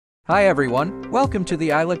Hi everyone, welcome to the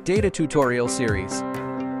EloqDoc data tutorial series.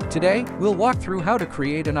 Today, we'll walk through how to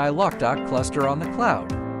create an EloqDoc cluster on the cloud.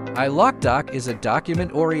 EloqDoc is a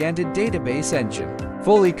document-oriented database engine,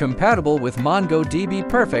 fully compatible with MongoDB,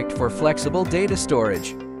 perfect for flexible data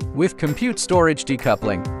storage. With compute storage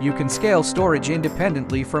decoupling, you can scale storage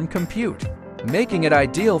independently from compute, making it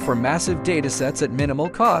ideal for massive datasets at minimal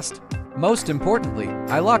cost. Most importantly,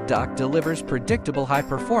 EloqDoc delivers predictable high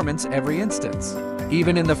performance every instance.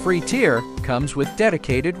 Even in the free tier, comes with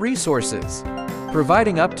dedicated resources,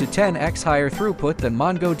 providing up to 10x higher throughput than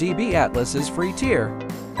MongoDB Atlas's free tier.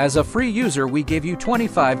 As a free user, we give you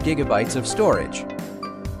 25 gigabytes of storage.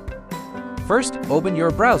 First, open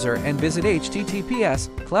your browser and visit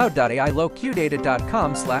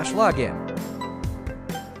https://cloud.eloqdata.com/login.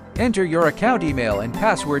 Enter your account email and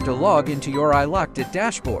password to log into your EloqDoc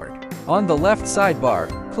dashboard. On the left sidebar,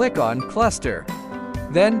 click on Cluster.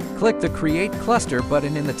 Then, click the Create Cluster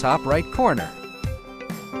button in the top right corner.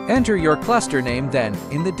 Enter your cluster name, then,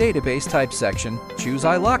 in the Database Type section, choose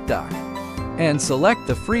EloqDoc, and select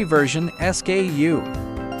the free version SKU.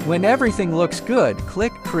 When everything looks good,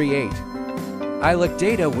 click Create.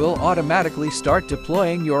 EloqData will automatically start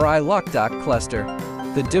deploying your EloqDoc cluster.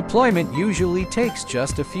 The deployment usually takes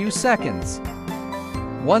just a few seconds.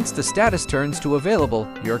 Once the status turns to available,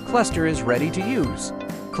 your cluster is ready to use.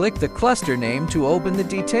 Click the cluster name to open the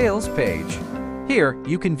Details page. Here,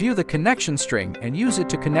 you can view the connection string and use it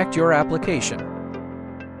to connect your application.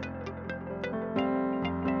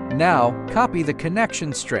 Now, copy the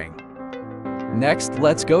connection string. Next,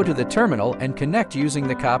 let's go to the terminal and connect using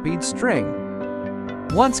the copied string.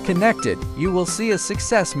 Once connected, you will see a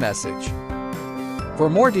success message. For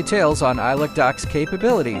more details on EloqDoc's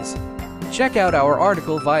capabilities, check out our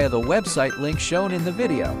article via the website link shown in the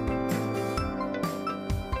video.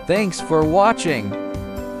 Thanks for watching.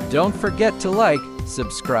 Don't forget to like,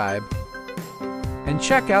 subscribe, and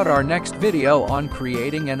check out our next video on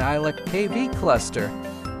creating an EloqKV cluster.